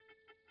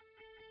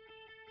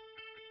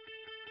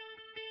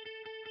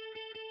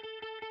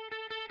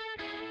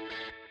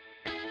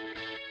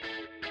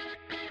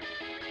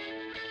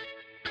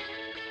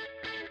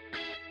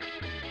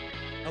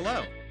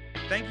Hello.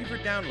 Thank you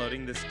for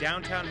downloading this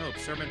Downtown Hope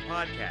Sermon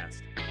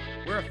Podcast.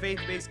 We're a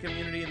faith-based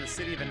community in the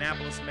city of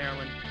Annapolis,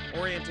 Maryland,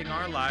 orienting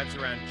our lives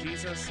around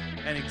Jesus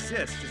and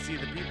exist to see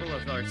the people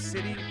of our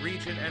city,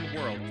 region, and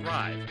world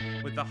thrive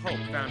with the hope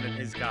found in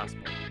His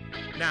gospel.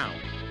 Now,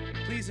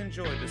 please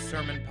enjoy the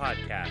Sermon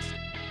Podcast.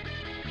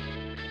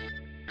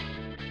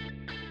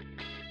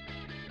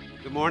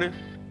 Good morning.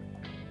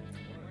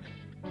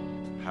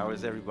 How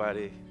is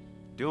everybody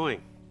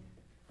doing?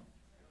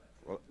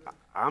 Well,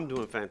 I'm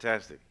doing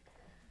fantastic.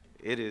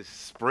 It is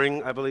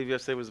spring. I believe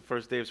yesterday was the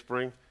first day of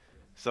spring.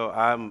 So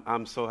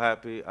I'm so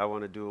happy. I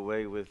want to do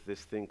away with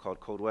this thing called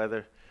cold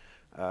weather.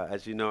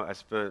 As you know, I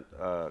spent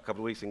a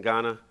couple of weeks in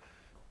Ghana. It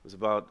was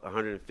about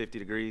 150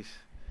 degrees.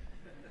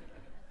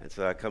 And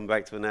so I come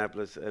back to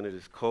Annapolis, and it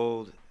is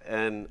cold.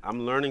 And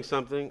I'm learning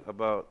something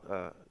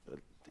about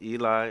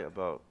Eli,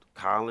 about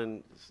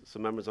Colin,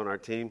 some members on our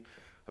team.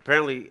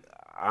 Apparently,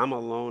 I'm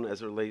alone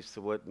as it relates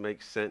to what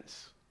makes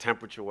sense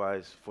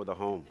temperature-wise for the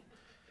home.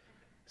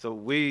 So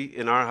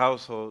in our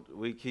household,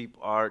 we keep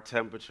our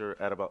temperature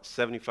at about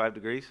 75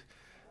 degrees,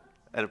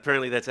 and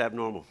apparently that's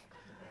abnormal.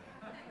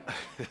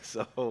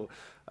 So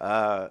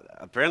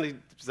apparently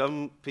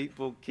some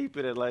people keep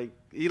it at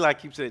Eli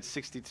keeps it at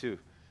 62.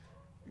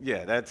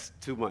 Yeah, that's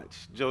too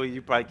much. Joey,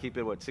 you probably keep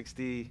it,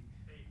 60,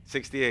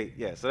 68?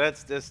 Yeah, so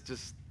that's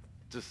just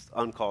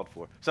uncalled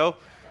for. So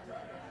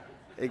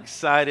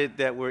excited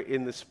that we're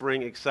in the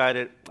spring,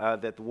 excited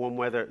that the warm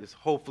weather is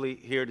hopefully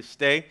here to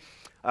stay.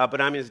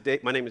 But my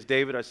name is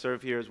David. I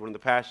serve here as one of the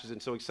pastors,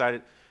 and so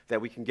excited that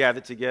we can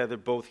gather together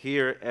both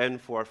here and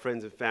for our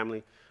friends and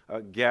family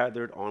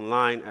gathered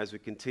online as we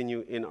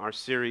continue in our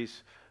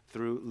series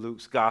through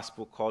Luke's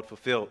gospel called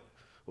Fulfilled.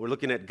 We're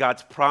looking at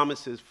God's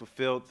promises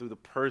fulfilled through the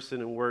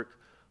person and work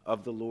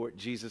of the Lord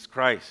Jesus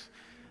Christ.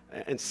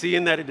 And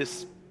seeing that it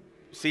is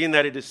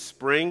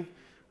spring,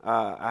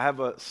 I have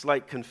a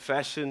slight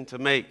confession to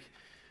make.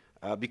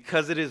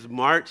 Because it is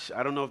March,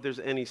 I don't know if there's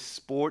any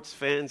sports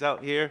fans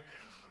out here.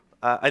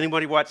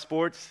 Anybody watch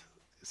sports?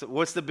 So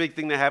what's the big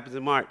thing that happens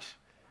in March?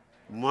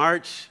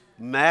 March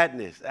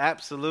Madness,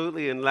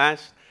 absolutely. And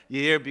last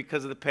year,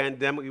 because of the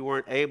pandemic, we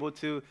weren't able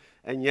to.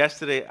 And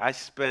yesterday, I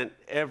spent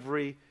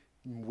every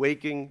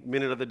waking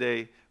minute of the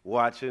day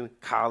watching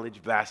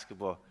college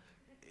basketball.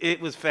 It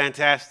was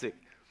fantastic.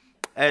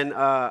 And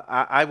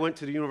I went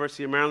to the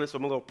University of Maryland, so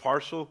I'm a little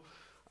partial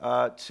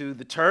to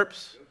the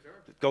Terps.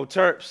 Go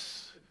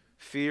Terps.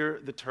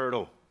 Fear the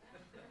turtle.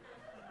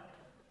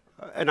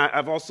 And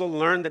I've also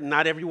learned that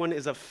not everyone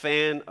is a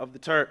fan of the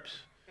Terps.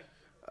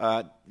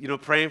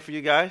 Praying for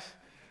you guys,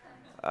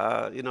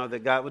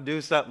 that God would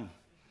do something.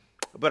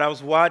 But I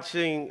was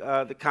watching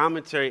the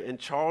commentary, and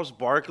Charles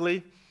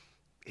Barkley,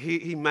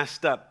 he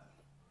messed up.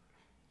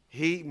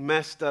 He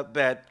messed up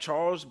bad.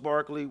 Charles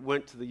Barkley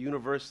went to the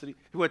university.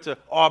 He went to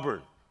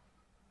Auburn.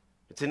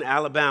 It's in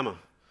Alabama.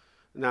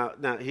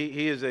 Now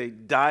he is a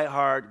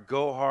die-hard,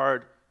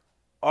 go-hard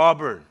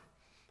Auburn.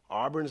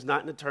 Auburn's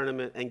not in the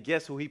tournament, and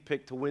guess who he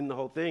picked to win the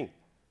whole thing?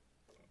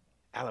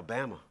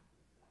 Alabama.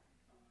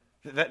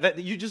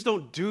 You just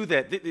don't do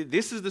that.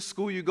 This is the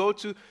school you go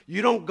to.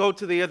 You don't go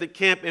to the other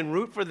camp and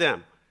root for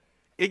them.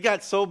 It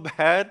got so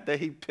bad that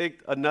he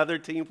picked another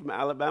team from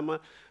Alabama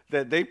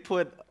that they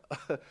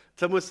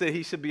someone said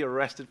he should be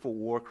arrested for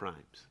war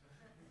crimes.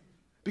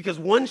 Because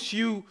once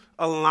you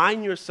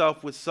align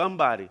yourself with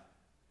somebody,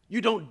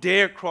 you don't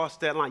dare cross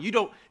that line. You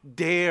don't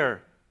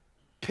dare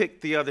pick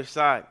the other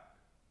side.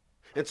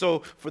 And so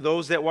for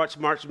those that watch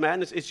March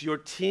Madness, it's your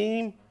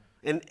team,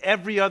 and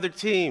every other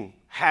team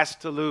has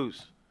to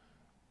lose.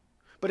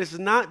 But it's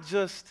not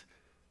just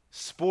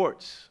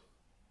sports.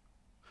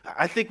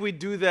 I think we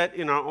do that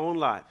in our own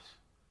lives.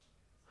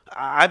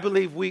 I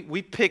believe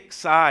we pick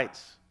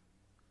sides.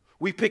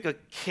 We pick a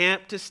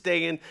camp to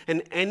stay in,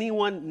 and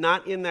anyone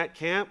not in that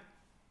camp,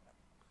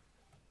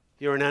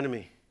 you're an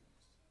enemy.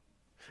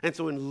 And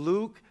so in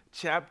Luke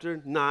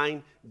chapter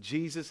 9,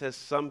 Jesus has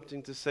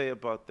something to say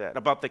about that,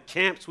 about the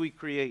camps we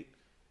create.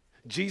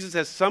 Jesus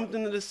has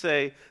something to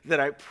say that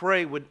I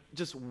pray would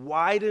just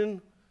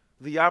widen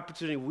the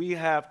opportunity we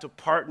have to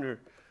partner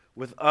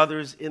with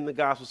others in the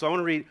gospel. So I want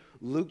to read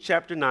Luke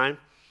chapter 9,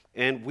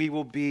 and we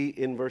will be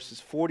in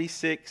verses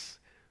 46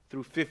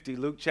 through 50.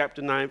 Luke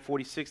chapter 9,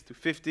 46 through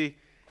 50.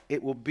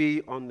 It will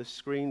be on the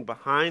screen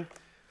behind.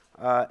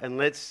 And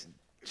let's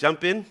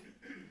jump in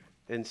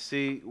and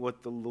see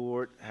what the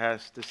Lord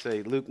has to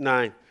say. Luke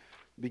 9,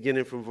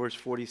 beginning from verse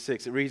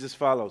 46. It reads as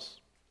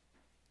follows.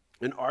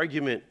 An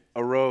argument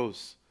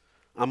arose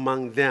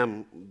among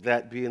them,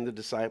 that being the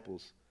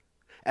disciples,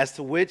 as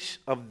to which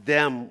of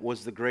them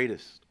was the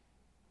greatest.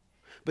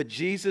 But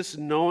Jesus,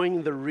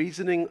 knowing the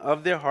reasoning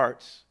of their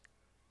hearts,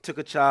 took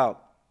a child,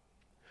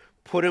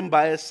 put him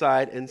by his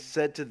side, and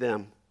said to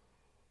them,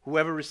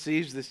 whoever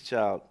receives this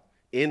child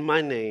in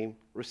my name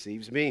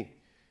receives me.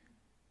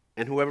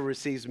 And whoever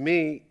receives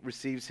me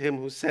receives him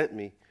who sent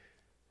me.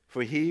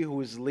 For he who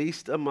is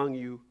least among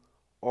you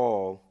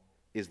all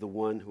is the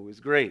one who is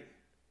great.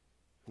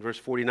 Verse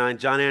 49,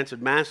 John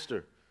answered,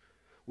 Master,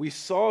 we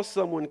saw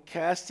someone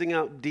casting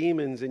out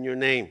demons in your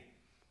name,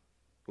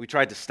 We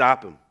tried to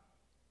stop him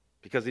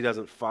because he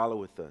doesn't follow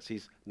with us.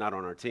 He's not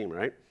on our team,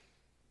 right?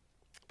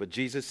 But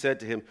Jesus said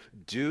to him,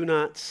 do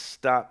not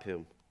stop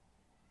him,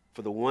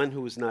 for the one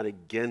who is not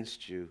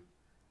against you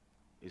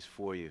is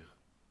for you.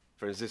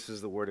 Friends, this is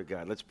the word of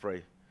God. Let's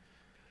pray.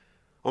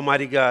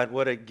 Almighty God,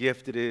 what a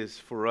gift it is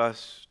for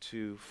us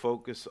to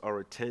focus our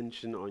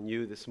attention on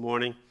you this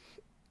morning,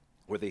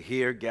 whether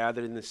here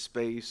gathered in this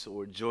space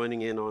or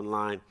joining in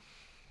online.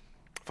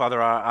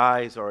 Father, our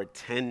eyes, our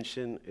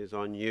attention is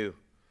on you.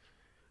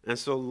 And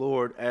so,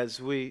 Lord,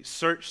 as we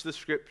search the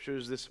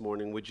scriptures this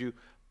morning, would you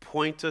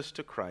point us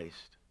to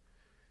Christ?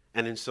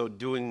 And in so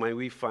doing, may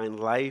we find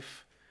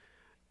life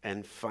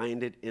and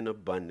find it in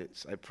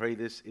abundance. I pray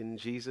this in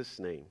Jesus'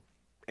 name.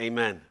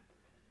 Amen.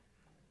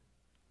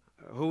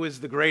 Who is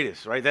the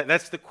greatest, right?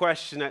 That's the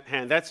question at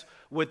hand. That's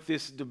what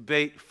this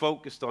debate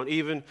focused on,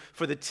 even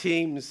for the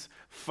teams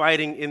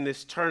fighting in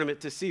this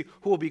tournament, to see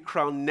who will be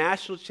crowned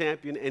national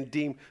champion and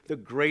deemed the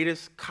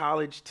greatest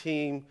college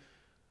team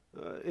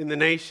in the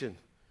nation.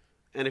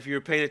 And if you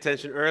were paying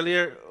attention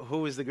earlier,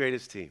 who is the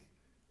greatest team?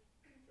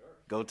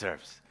 Go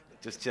Terps.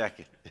 Just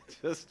checking.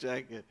 Just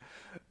checking.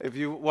 If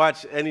you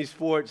watch any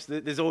sports,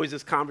 there's always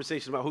this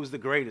conversation about who's the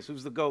greatest,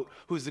 who's the GOAT,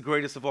 who's the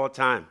greatest of all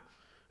time.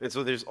 And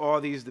so there's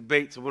all these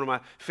debates. One of my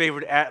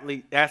favorite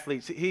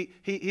athletes, he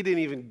didn't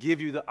even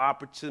give you the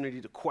opportunity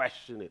to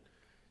question it.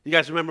 You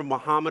guys remember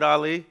Muhammad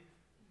Ali?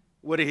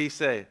 What did he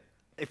say?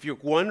 If you're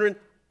wondering,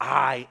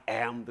 I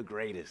am the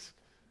greatest.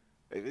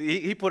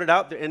 He put it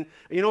out there. And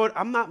you know what?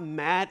 I'm not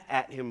mad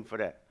at him for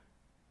that.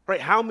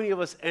 Right? How many of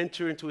us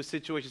enter into a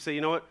situation and say,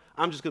 you know what?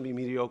 I'm just going to be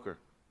mediocre.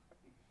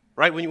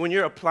 Right? When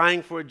you're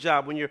applying for a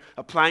job, when you're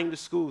applying to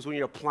schools, when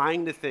you're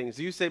applying to things,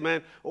 do you say,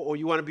 man, or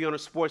you want to be on a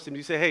sports team, do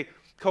you say, hey,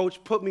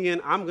 coach, put me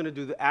in, I'm going to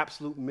do the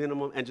absolute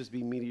minimum and just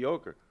be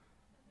mediocre.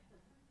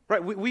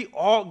 Right? We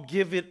all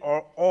give it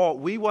our all.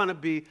 We want to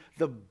be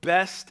the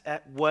best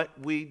at what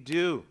we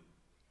do.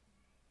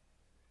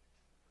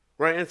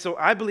 Right? And so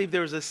I believe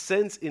there is a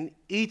sense in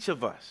each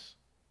of us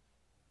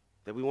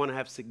that we want to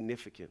have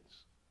significance.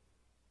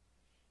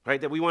 Right?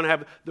 That we want to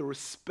have the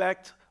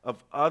respect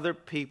of other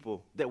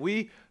people. That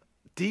we,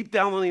 deep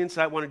down on the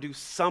inside, want to do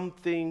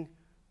something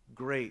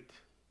great.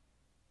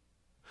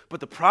 But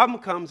the problem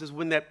comes is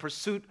when that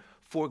pursuit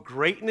for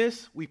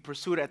greatness, we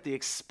pursue it at the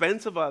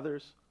expense of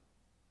others,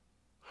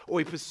 or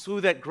we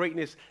pursue that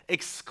greatness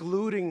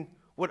excluding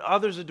what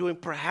others are doing,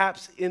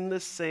 perhaps in the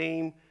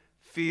same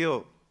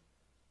field.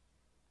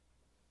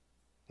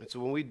 And so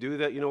when we do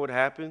that, you know what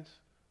happens?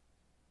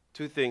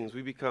 Two things.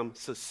 We become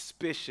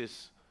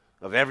suspicious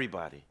of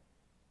everybody,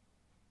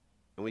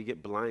 and we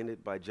get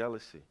blinded by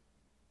jealousy.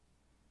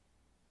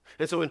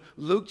 And so in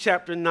Luke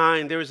chapter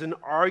 9, there is an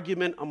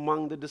argument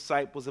among the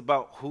disciples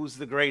about who's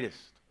the greatest.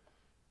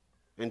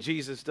 And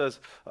Jesus does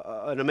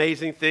an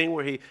amazing thing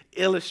where he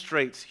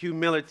illustrates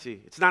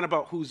humility. It's not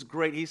about who's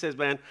great. He says,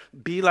 man,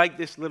 be like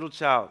this little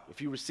child.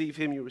 If you receive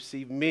him, you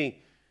receive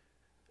me.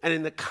 And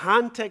in the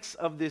context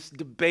of this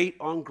debate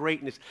on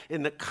greatness,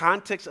 in the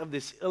context of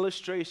this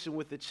illustration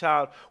with the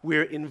child,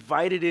 we're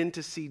invited in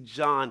to see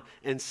John,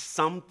 and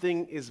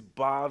something is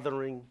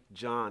bothering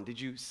John.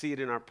 Did you see it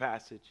in our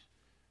passage?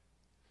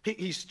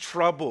 He's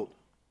troubled.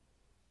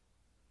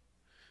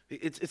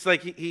 It's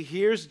like he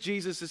hears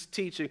Jesus'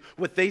 teaching,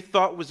 what they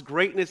thought was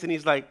greatness, and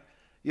he's like,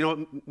 you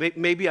know,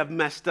 maybe I've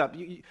messed up.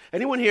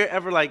 Anyone here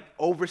ever like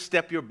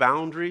overstep your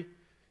boundary?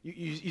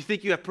 You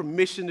think you have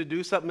permission to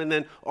do something, and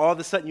then all of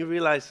a sudden you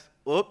realize,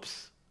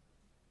 oops.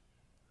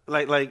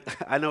 Like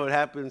I know it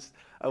happens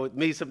with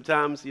me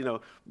sometimes, you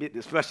know,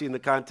 especially in the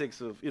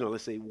context of, you know,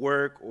 let's say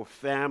work or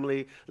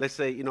family. Let's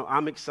say, you know,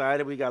 I'm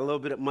excited. We got a little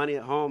bit of money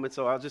at home. And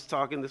so I was just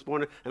talking this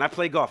morning, and I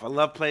play golf. I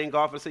love playing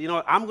golf. I say, you know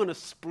what, I'm going to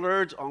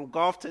splurge on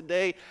golf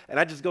today. And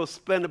I just go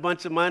spend a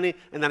bunch of money.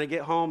 And then I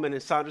get home, and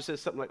then Sandra says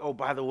something like, oh,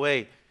 by the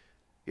way,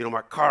 you know,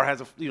 my car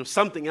has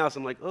something else.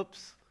 I'm like,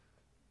 oops,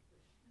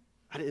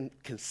 I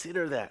didn't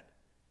consider that.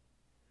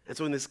 And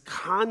so in this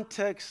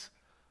context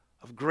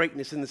of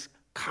greatness, in this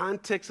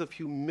context of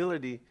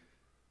humility,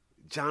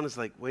 John is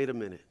like, wait a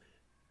minute.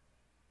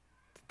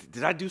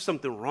 Did I do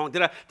something wrong?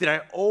 Did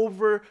I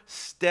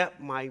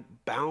overstep my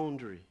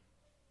boundary?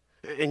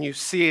 And you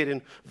see it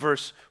in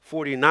verse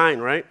 49,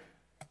 right?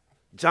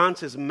 John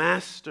says,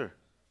 Master,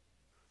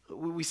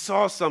 we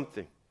saw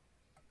something.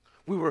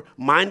 We were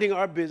minding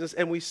our business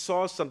and we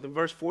saw something.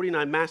 Verse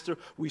 49, Master,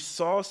 we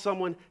saw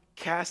someone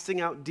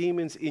casting out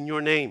demons in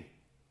your name.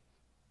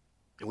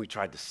 And we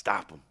tried to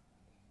stop him.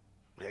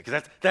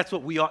 Because that's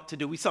what we ought to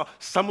do. We saw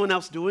someone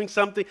else doing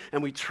something,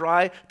 and we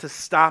try to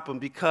stop him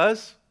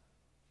because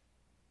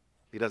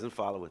he doesn't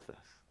follow with us.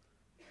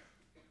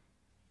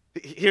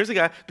 Here's a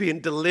guy being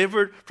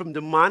delivered from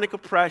demonic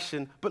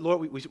oppression, but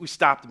Lord, we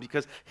stopped him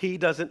because he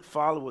doesn't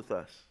follow with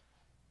us.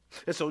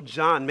 And so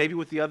John, maybe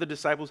with the other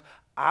disciples,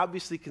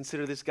 obviously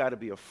consider this guy to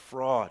be a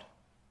fraud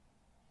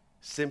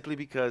simply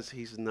because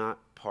he's not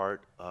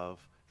part of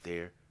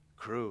their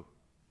crew.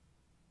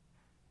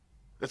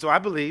 And so I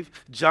believe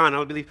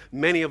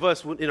many of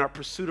us, in our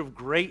pursuit of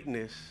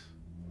greatness,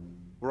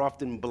 we're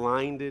often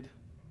blinded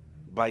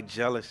by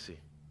jealousy.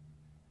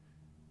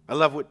 I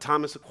love what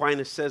Thomas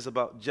Aquinas says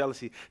about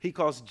jealousy. He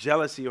calls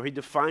jealousy, or he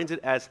defines it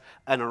as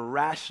an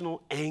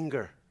irrational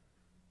anger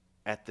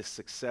at the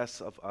success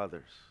of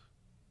others.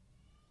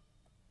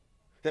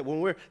 That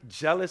when we're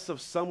jealous of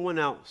someone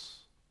else,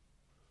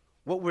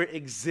 what we're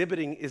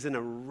exhibiting is an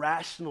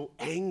irrational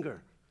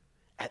anger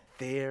at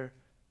their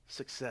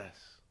success.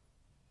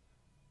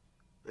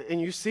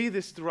 And you see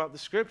this throughout the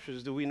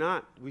scriptures, do we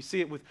not? We see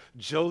it with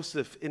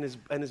Joseph and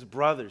his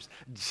brothers,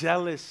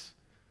 jealous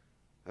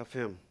of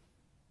him.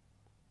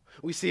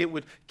 We see it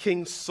with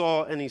King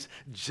Saul, and he's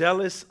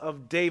jealous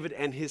of David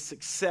and his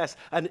success,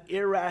 an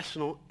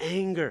irrational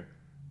anger.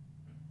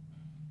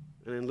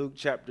 And in Luke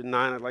chapter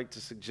 9, I'd like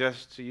to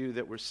suggest to you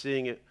that we're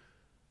seeing it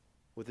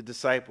with the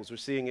disciples. We're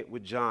seeing it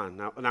with John.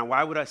 Now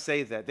why would I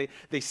say that?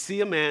 They see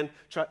a man,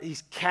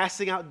 he's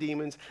casting out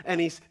demons, and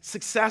he's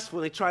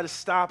successful. They try to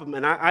stop him.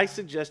 And I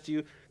suggest to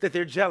you that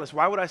they're jealous.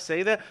 Why would I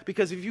say that?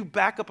 Because if you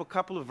back up a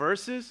couple of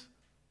verses,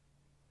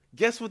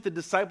 guess what the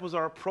disciples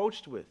are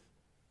approached with?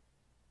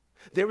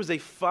 There was a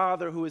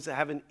father who is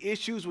having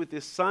issues with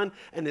his son,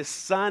 and his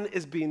son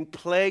is being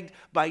plagued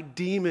by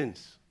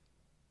demons.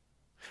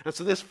 And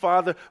so this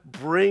father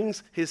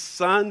brings his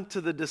son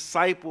to the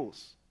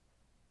disciples.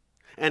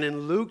 And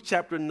in Luke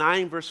chapter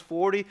 9, verse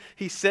 40,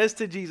 he says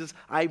to Jesus,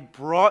 I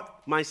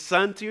brought my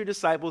son to your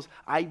disciples.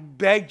 I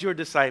begged your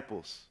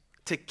disciples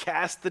to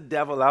cast the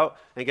devil out.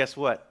 And guess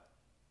what?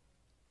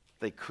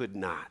 They could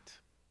not.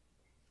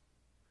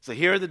 So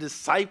here are the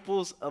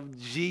disciples of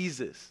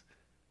Jesus.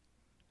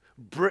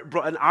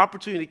 Brought an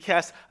opportunity to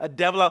cast a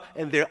devil out,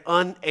 and they're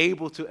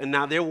unable to. And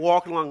now they're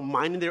walking along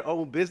minding their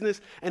own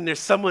business, and there's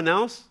someone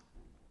else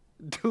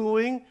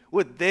doing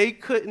what they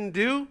couldn't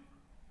do.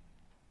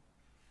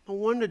 No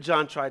wonder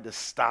John tried to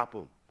stop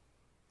them.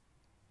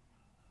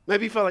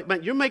 Maybe he felt like,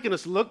 man, you're making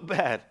us look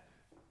bad.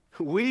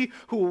 We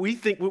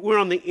think we're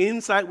on the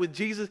inside with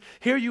Jesus,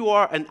 here you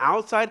are, an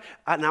outsider,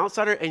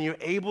 and you're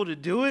able to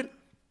do it.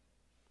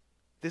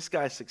 This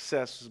guy's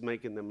success is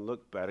making them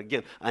look bad.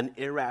 Again, an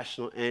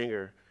irrational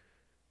anger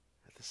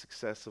at the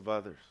success of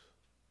others.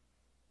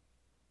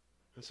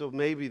 And so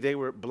maybe they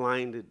were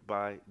blinded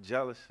by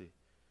jealousy.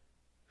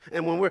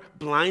 And when we're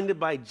blinded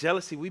by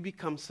jealousy, we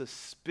become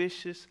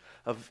suspicious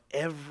of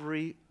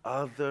every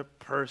other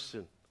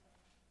person.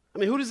 I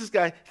mean, who does this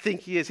guy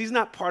think he is? He's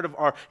not part of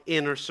our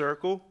inner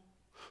circle.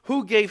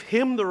 Who gave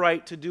him the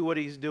right to do what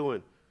he's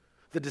doing?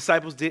 The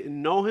disciples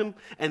didn't know him,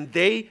 and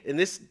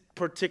this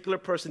particular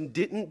person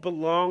didn't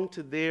belong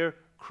to their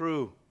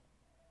crew.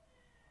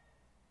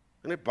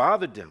 And it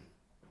bothered them.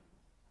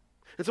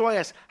 And so I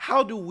ask,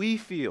 how do we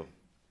feel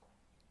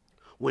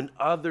when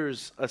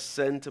others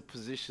ascend to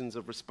positions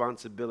of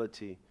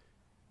responsibility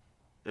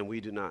and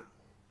we do not?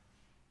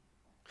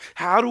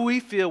 How do we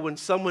feel when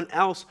someone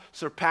else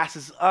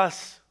surpasses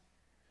us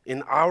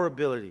in our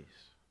abilities?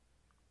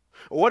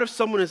 Or what if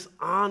someone is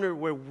honored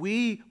where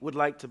we would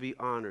like to be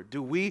honored?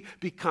 Do we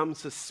become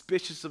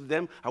suspicious of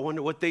them? I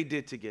wonder what they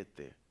did to get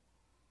there.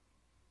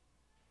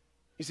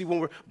 You see, when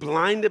we're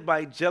blinded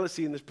by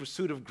jealousy in this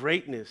pursuit of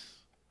greatness,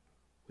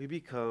 we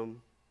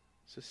become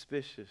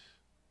suspicious.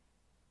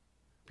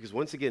 Because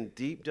once again,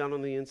 deep down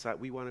on the inside,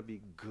 we want to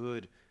be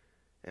good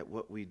at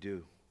what we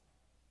do.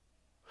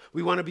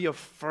 We want to be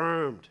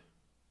affirmed.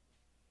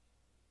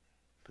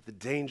 But the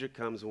danger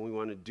comes when we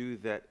want to do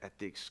that at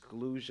the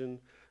exclusion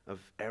of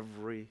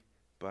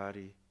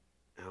everybody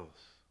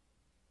else.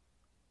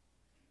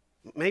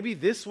 Maybe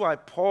this is why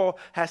Paul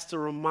has to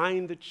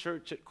remind the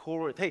church at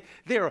Corinth, hey,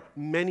 there are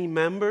many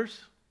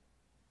members,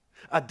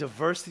 a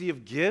diversity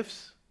of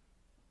gifts,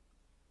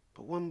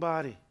 but one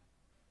body.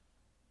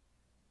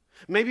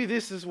 Maybe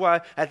this is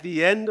why at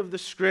the end of the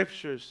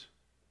scriptures,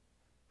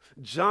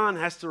 John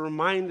has to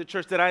remind the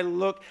church that I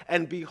look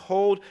and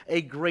behold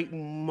a great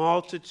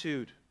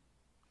multitude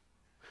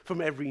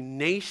from every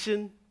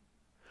nation,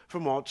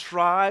 from all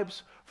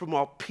tribes, from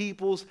all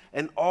peoples,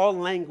 and all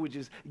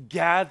languages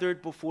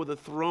gathered before the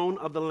throne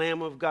of the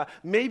Lamb of God.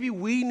 Maybe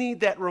we need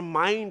that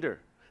reminder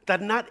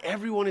that not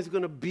everyone is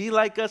going to be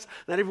like us,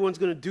 not everyone's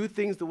going to do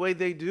things the way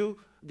they do,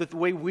 the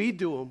way we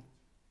do them.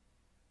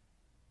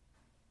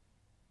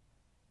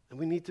 And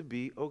we need to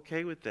be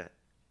okay with that.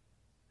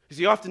 You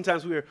see,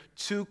 oftentimes we are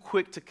too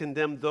quick to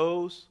condemn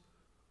those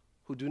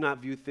who do not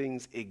view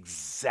things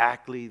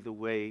exactly the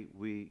way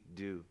we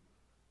do.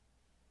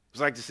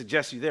 I'd like to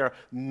suggest to you there are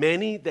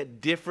many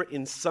that differ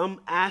in some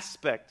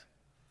aspect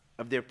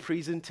of their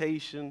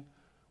presentation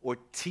or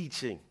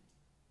teaching,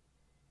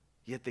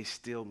 yet they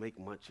still make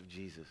much of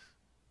Jesus.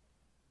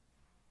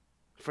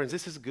 Friends,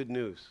 this is good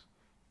news.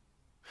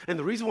 And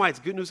the reason why it's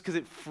good news is because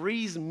it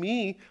frees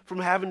me from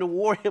having to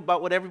worry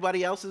about what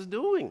everybody else is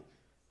doing.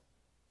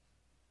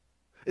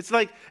 It's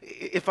like,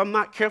 if I'm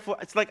not careful,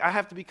 it's like I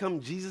have to become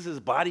Jesus'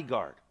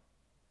 bodyguard.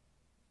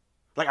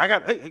 Like,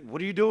 hey,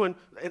 what are you doing?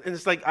 And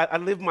it's like I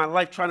live my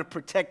life trying to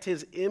protect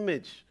his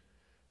image.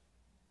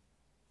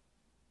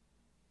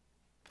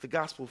 The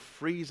gospel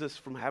frees us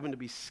from having to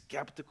be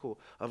skeptical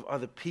of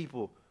other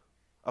people,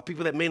 of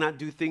people that may not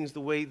do things the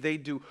way they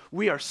do.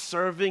 We are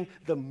serving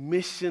the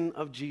mission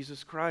of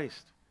Jesus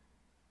Christ.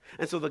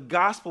 And so the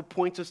gospel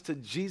points us to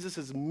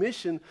Jesus'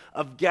 mission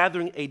of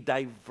gathering a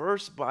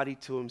diverse body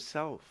to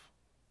himself.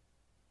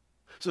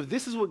 So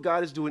this is what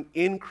God is doing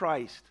in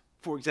Christ.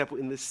 For example,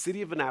 in the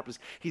city of Annapolis,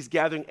 he's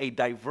gathering a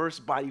diverse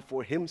body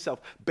for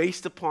himself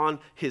based upon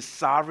his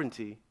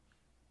sovereignty.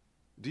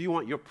 Do you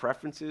want your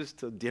preferences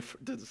to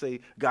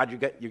say, God,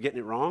 you're getting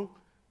it wrong?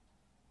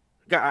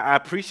 God, I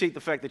appreciate the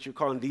fact that you're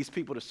calling these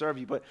people to serve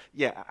you, but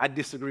yeah, I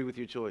disagree with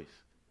your choice.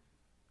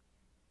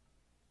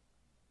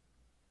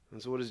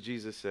 And so what does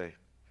Jesus say?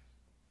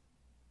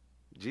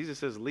 Jesus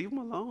says, leave him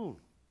alone.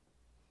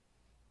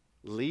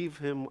 Leave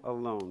him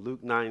alone.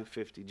 Luke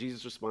 9:50.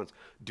 Jesus responds,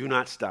 do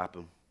not stop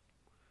him.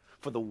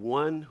 For the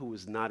one who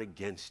is not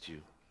against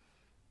you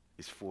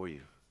is for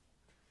you.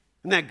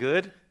 Isn't that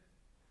good?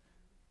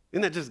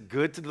 Isn't that just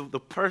good to the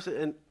person?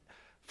 And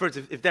first,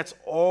 if that's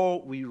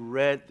all we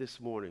read this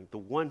morning, the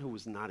one who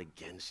is not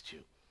against you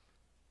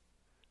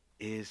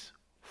is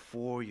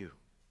for you.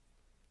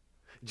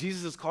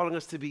 Jesus is calling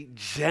us to be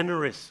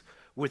generous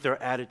with our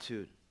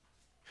attitude.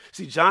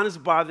 See, John is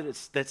bothered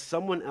that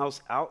someone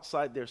else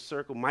outside their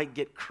circle might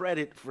get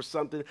credit for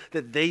something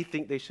that they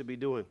think they should be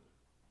doing.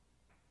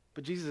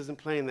 But Jesus isn't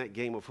playing that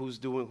game of who's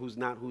doing, who's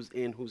not, who's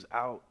in, who's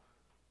out.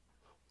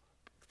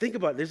 Think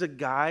about it. There's a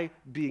guy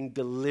being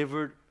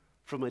delivered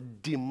from a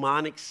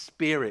demonic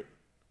spirit.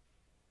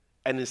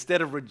 And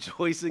instead of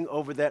rejoicing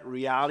over that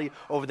reality,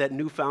 over that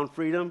newfound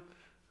freedom,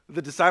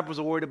 the disciples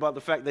are worried about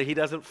the fact that he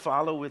doesn't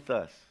follow with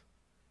us.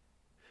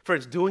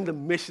 Friends, doing the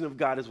mission of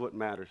God is what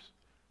matters.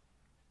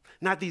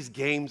 Not these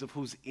games of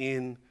who's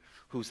in,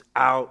 who's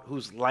out,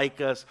 who's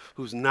like us,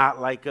 who's not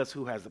like us,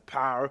 who has the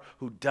power,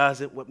 who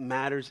doesn't. What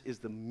matters is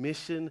the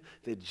mission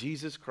that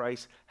Jesus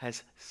Christ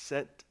has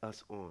set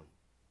us on.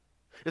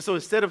 And so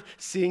instead of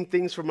seeing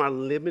things from our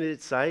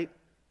limited sight,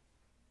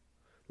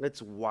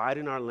 let's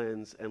widen our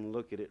lens and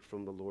look at it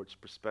from the Lord's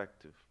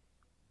perspective.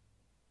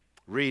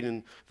 Read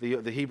in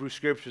the Hebrew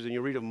scriptures and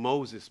you read of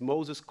Moses.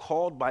 Moses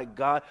called by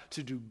God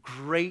to do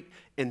great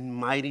and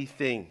mighty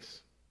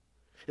things.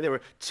 And there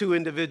were two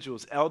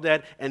individuals,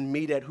 Eldad and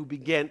Medad, who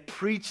began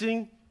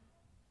preaching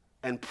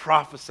and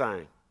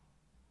prophesying.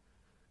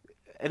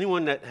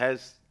 Anyone that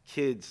has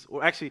kids,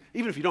 or actually,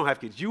 even if you don't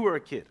have kids, you were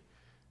a kid,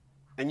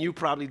 and you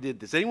probably did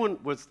this. Anyone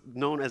was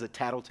known as a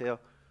tattletale?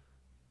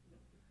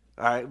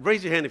 All right,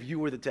 raise your hand if you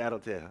were the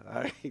tattletale.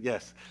 All right,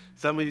 yes,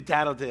 some of you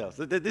tattletales.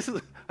 This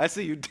is, I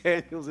see you,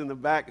 Daniel's in the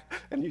back,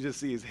 and you just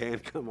see his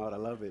hand come out. I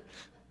love it.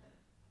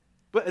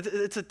 But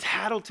it's a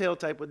tattletale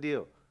type of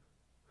deal.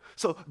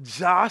 So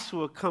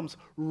Joshua comes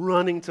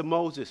running to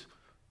Moses.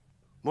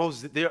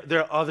 Moses, there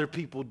are other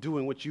people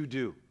doing what you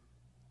do.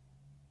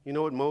 You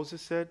know what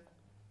Moses said?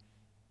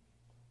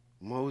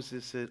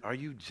 Moses said, are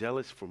you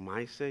jealous for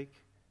my sake?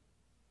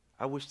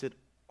 I wish that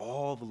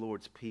all the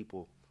Lord's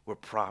people were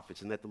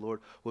prophets and that the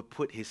Lord would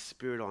put his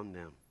spirit on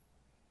them.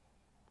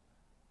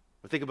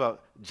 Or think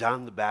about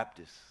John the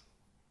Baptist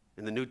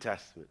in the New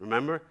Testament.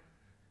 Remember?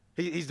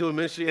 He's doing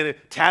ministry and a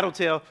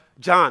tattletale.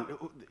 John,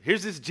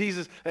 here's this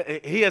Jesus.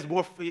 He has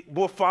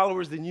more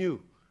followers than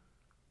you.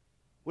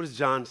 What does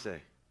John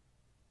say?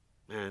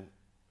 Man,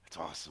 that's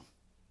awesome.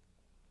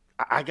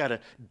 I got to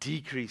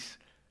decrease.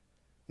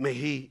 May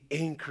he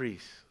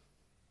increase.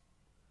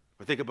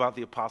 Or think about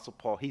the Apostle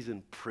Paul. He's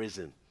in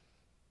prison.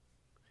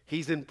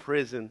 He's in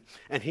prison,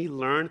 and he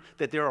learned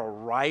that there are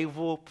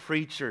rival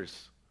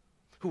preachers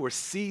who are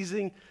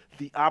seizing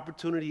the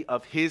opportunity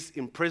of his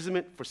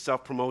imprisonment for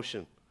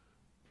self-promotion.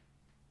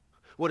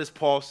 What does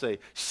Paul say?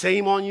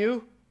 Shame on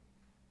you?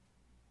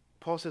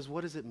 Paul says,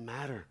 what does it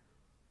matter?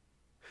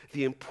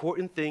 The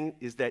important thing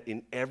is that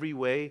in every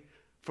way,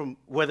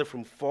 whether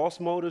from false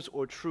motives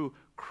or true,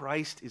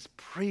 Christ is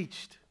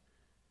preached.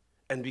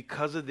 And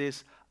because of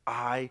this,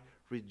 I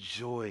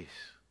rejoice.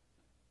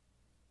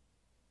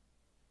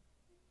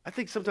 I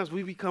think sometimes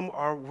we become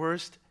our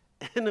worst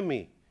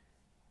enemy.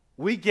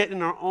 We get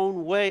in our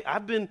own way.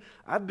 I've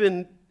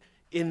been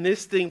in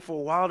this thing for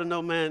a while to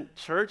know, man,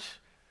 church,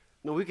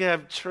 no, we can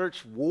have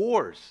church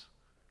wars.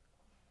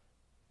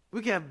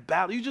 We can have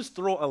battle. You just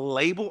throw a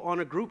label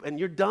on a group and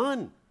you're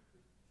done.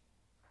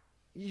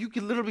 You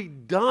can literally be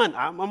done.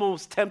 I'm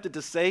almost tempted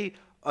to say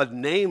a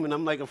name and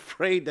I'm like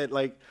afraid that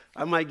like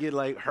I might get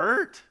like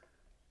hurt.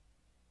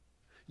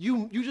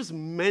 You just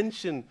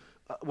mention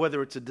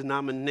whether it's a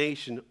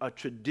denomination, a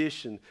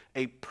tradition,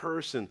 a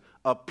person,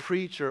 a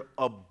preacher,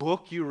 a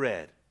book you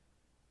read.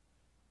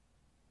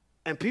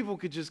 And people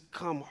could just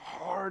come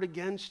hard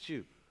against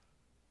you.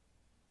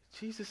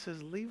 Jesus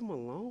says, leave them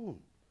alone.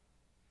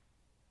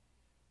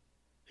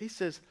 He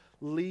says,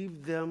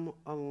 leave them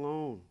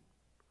alone.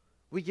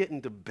 We get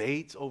in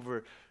debates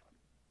over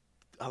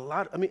a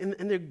lot, and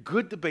they're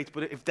good debates,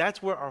 but if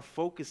that's where our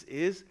focus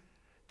is,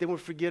 then we're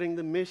forgetting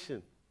the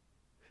mission.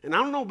 And I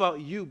don't know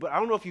about you, but I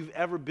don't know if you've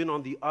ever been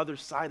on the other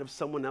side of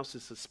someone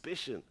else's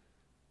suspicion.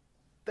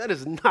 That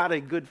is not a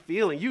good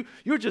feeling.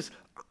 You're just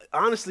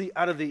honestly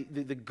out of the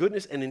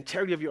goodness and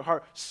integrity of your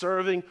heart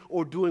serving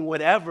or doing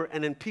whatever,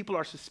 and then people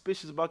are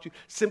suspicious about you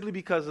simply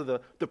because of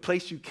the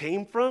place you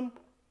came from.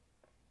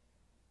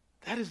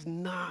 That is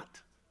not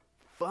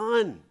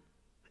fun.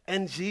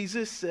 And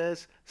Jesus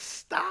says,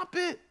 stop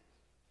it.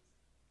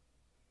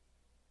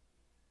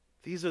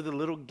 These are the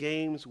little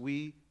games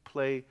we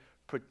play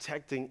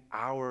protecting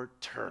our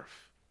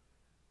turf.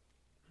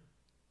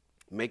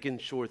 Making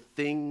sure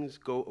things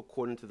go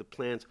according to the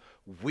plans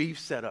we've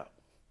set up.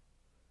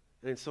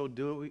 And in so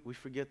doing, we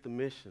forget the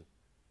mission.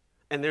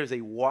 And there's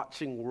a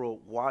watching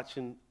world,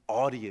 watching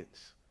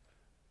audience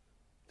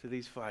to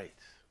these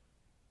fights.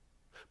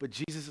 But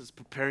Jesus is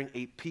preparing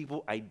a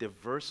people, a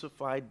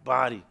diversified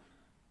body.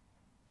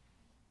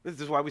 This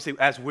is why we say,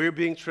 as we're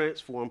being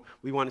transformed,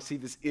 we want to see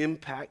this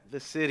impact the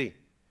city.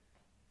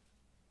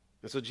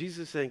 And so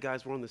Jesus is saying,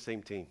 guys, we're on the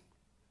same team.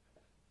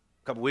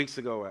 A couple weeks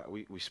ago,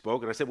 we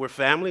spoke, and I said, we're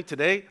family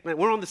today. Man,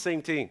 we're on the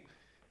same team.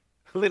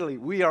 Literally,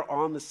 we are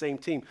on the same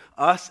team.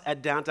 Us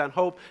at Downtown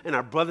Hope and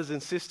our brothers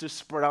and sisters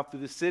spread out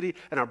through the city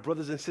and our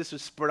brothers and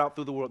sisters spread out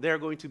through the world. There are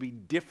going to be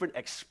different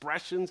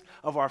expressions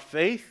of our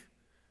faith,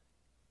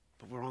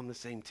 but we're on the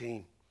same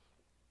team.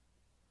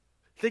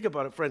 Think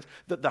about it, friends.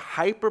 The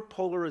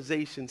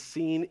hyperpolarization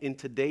seen in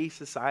today's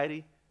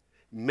society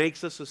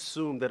makes us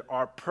assume that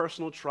our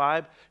personal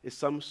tribe is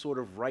some sort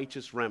of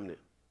righteous remnant.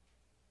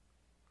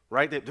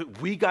 Right? That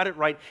we got it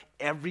right,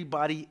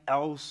 everybody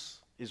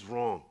else is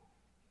wrong.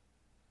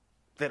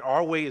 That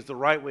our way is the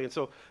right way. And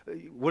so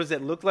what does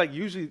that look like?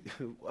 Usually,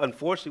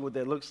 unfortunately, what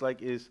that looks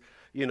like is,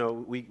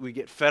 we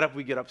get fed up,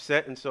 we get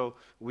upset, and so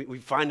we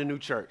find a new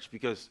church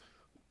because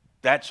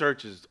that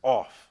church is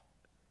off.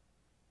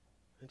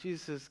 And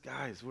Jesus says,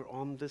 guys, we're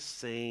on the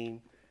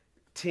same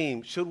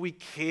team. Should we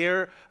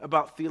care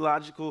about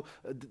theological,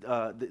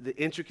 the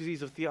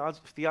intricacies of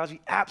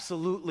theology?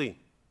 Absolutely.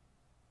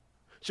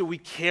 Should we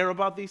care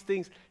about these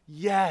things?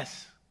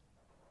 Yes.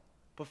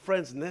 But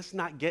friends, let's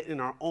not get in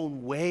our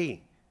own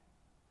way.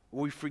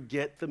 We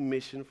forget the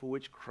mission for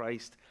which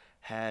Christ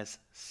has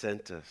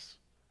sent us.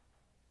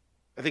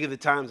 I think of the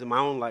times in my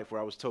own life where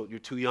I was told, you're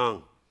too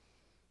young.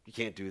 You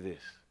can't do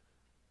this.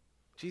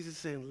 Jesus is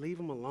saying, leave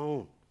them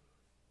alone.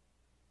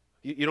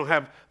 You don't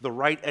have the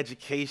right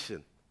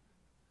education.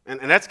 And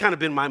that's kind of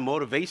been my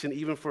motivation,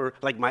 even for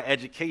like my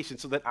education,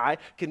 so that I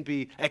can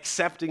be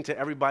accepting to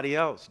everybody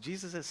else.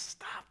 Jesus says,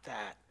 stop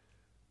that.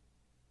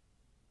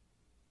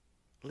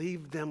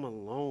 Leave them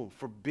alone.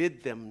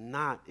 Forbid them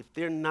not. If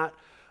they're not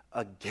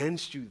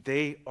against you,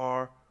 they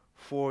are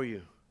for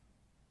you.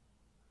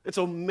 And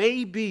so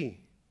maybe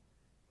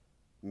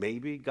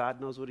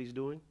God knows what he's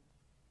doing.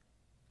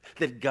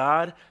 That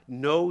God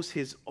knows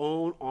his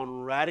own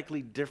on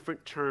radically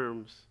different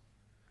terms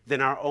than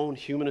our own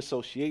human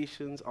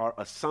associations, our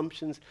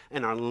assumptions,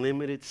 and our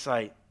limited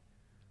sight.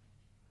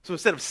 So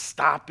instead of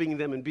stopping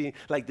them and being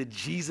like the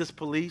Jesus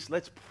police,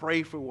 let's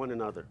pray for one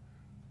another.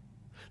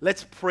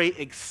 Let's pray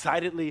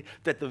excitedly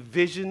that the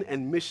vision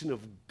and mission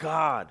of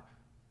God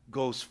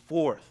goes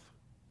forth.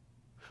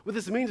 What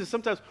this means is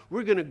sometimes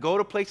we're going to go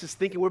to places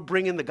thinking we're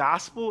bringing the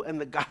gospel,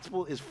 and the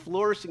gospel is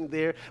flourishing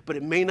there, but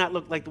it may not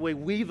look like the way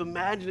we've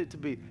imagined it to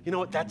be. You know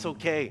what? That's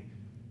okay.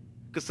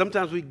 Because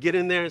sometimes we get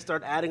in there and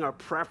start adding our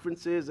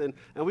preferences, and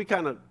we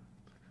kind of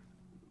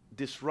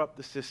disrupt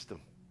the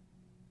system.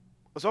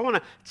 So I want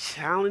to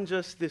challenge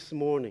us this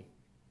morning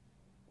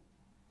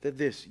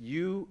that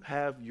you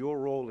have your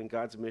role in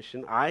God's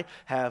mission. I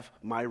have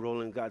my role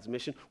in God's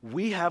mission.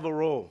 We have a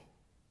role.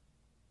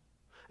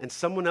 And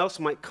someone else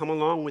might come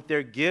along with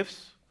their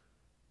gifts.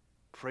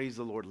 Praise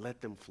the Lord.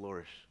 Let them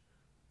flourish.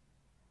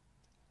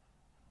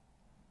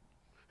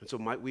 And so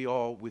might we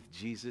all, with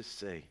Jesus,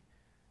 say,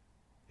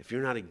 if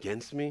you're not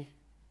against me,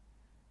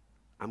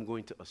 I'm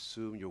going to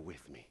assume you're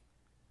with me.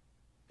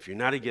 If you're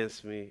not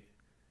against me,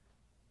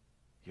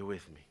 you're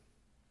with me.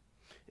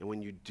 And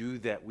when you do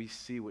that, we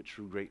see what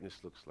true greatness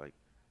looks like.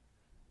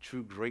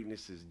 True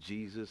greatness is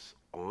Jesus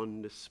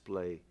on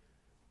display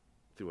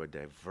through a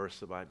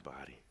diversified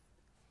body.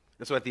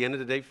 And so at the end of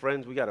the day,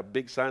 friends, we got a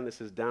big sign that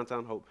says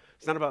Downtown Hope.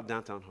 It's not about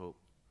Downtown Hope.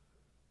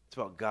 It's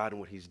about God and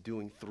what he's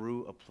doing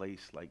through a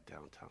place like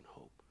Downtown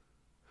Hope.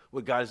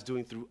 What God is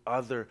doing through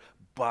other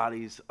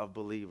bodies of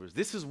believers.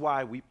 This is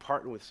why we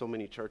partner with so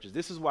many churches.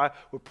 This is why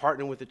we're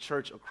partnering with the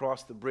church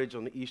across the bridge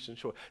on the Eastern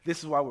Shore. This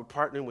is why we're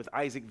partnering with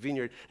Isaac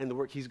Vineyard and the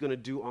work he's going to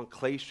do on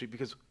Clay Street.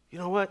 Because you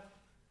know what?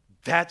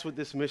 That's what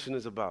this mission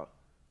is about.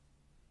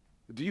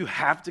 Do you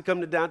have to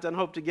come to Downtown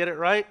Hope to get it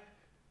right?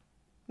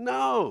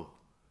 No.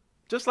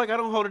 Just like I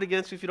don't hold it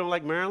against you if you don't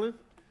like Maryland.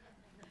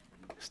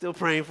 Still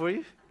praying for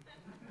you.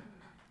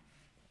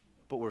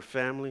 But we're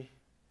family,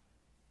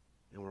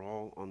 and we're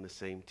all on the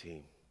same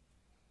team.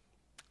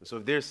 And so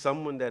if there's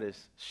someone that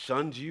has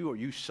shunned you, or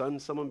you shun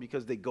someone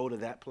because they go to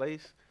that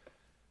place,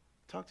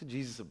 talk to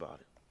Jesus about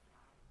it.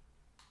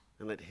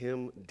 And let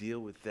him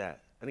deal with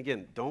that. And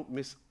again, don't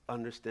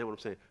misunderstand what I'm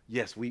saying.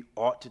 Yes, we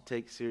ought to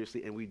take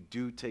seriously, and we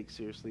do take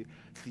seriously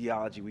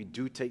theology. We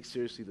do take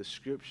seriously the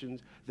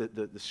scriptures,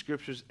 the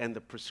scriptures and the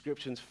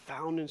prescriptions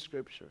found in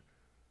Scripture.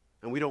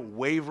 And we don't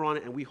waver on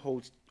it, and we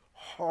hold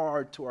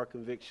hard to our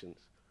convictions.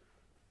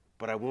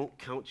 But I won't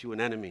count you an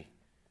enemy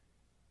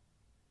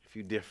if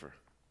you differ.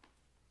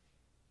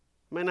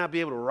 I may not be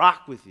able to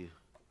rock with you,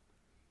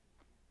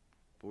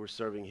 but we're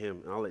serving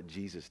him, and I'll let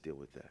Jesus deal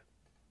with that.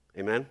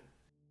 Amen?